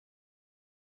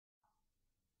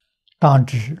当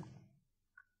知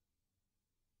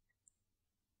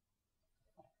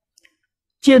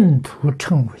净土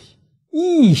称为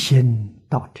易行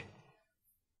道者，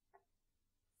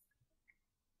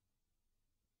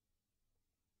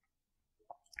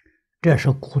这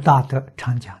是古大德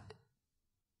常讲的，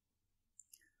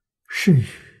是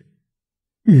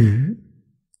与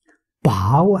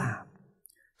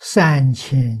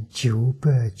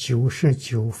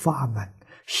83999法门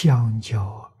相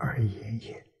交而言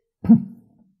也。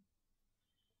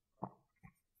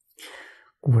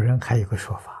古人还有个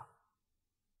说法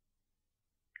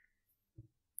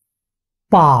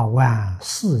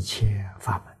，84000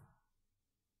法门。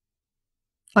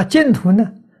净土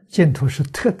呢？净土是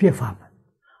特别法门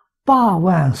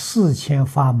，84000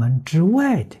法门之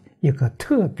外的一个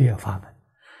特别法门，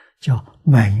叫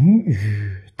门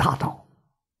语大道。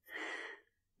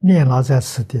念老在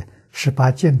此地是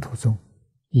把净土宗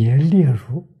也列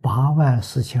入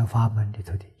84000法门里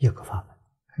头的一个法门。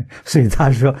所以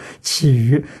他说，其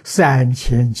余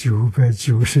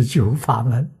3999法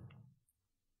门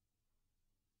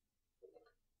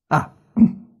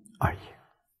而已。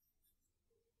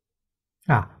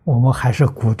我们还是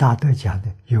古大德讲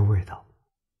的有味道。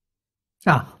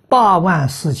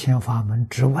84000法门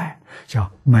之外，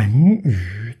叫门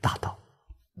语大道。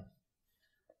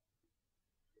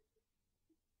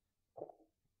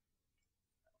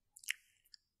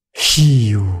稀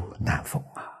有难逢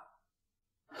啊！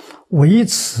唯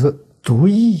此独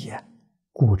一也，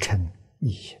故称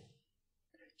易行。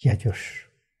也就是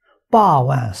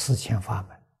84000法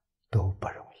门都不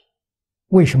容易。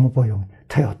为什么不容易？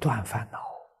他要断烦恼，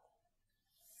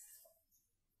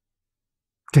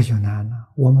这就难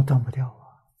了。我们断不掉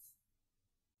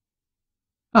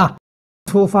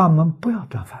除法门不要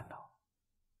断烦恼，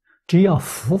只要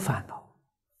伏烦恼，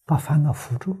把烦恼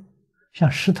伏住，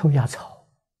像石头压草，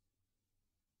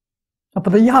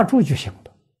把它压住就行了。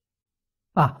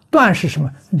断是什么？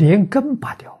连根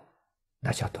拔掉，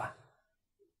那叫断。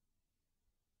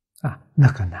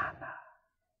那个难啊，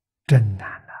真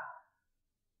难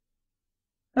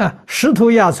啊！石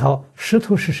头压草，石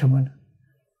头是什么呢？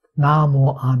南无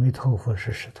阿弥陀佛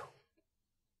是石头，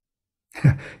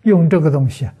用这个东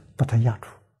西把它压住。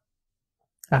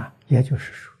也就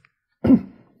是说，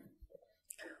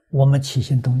我们起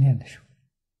心动念的时候，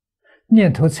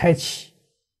念头才起，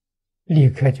立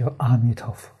刻就阿弥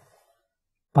陀佛，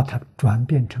把它转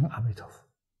变成阿弥陀佛，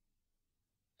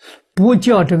不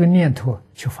叫这个念头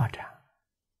去发展，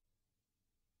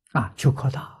去扩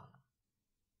大，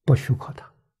不许扩大。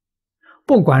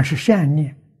不管是善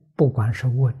念，不管是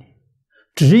恶念，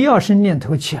只要是念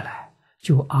头起来，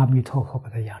就阿弥陀佛把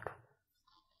它压住，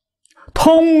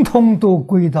通通都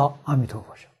归到阿弥陀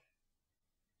佛上。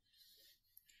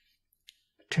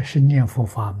这是念佛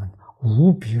法门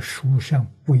无比殊胜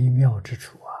微妙之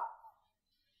处。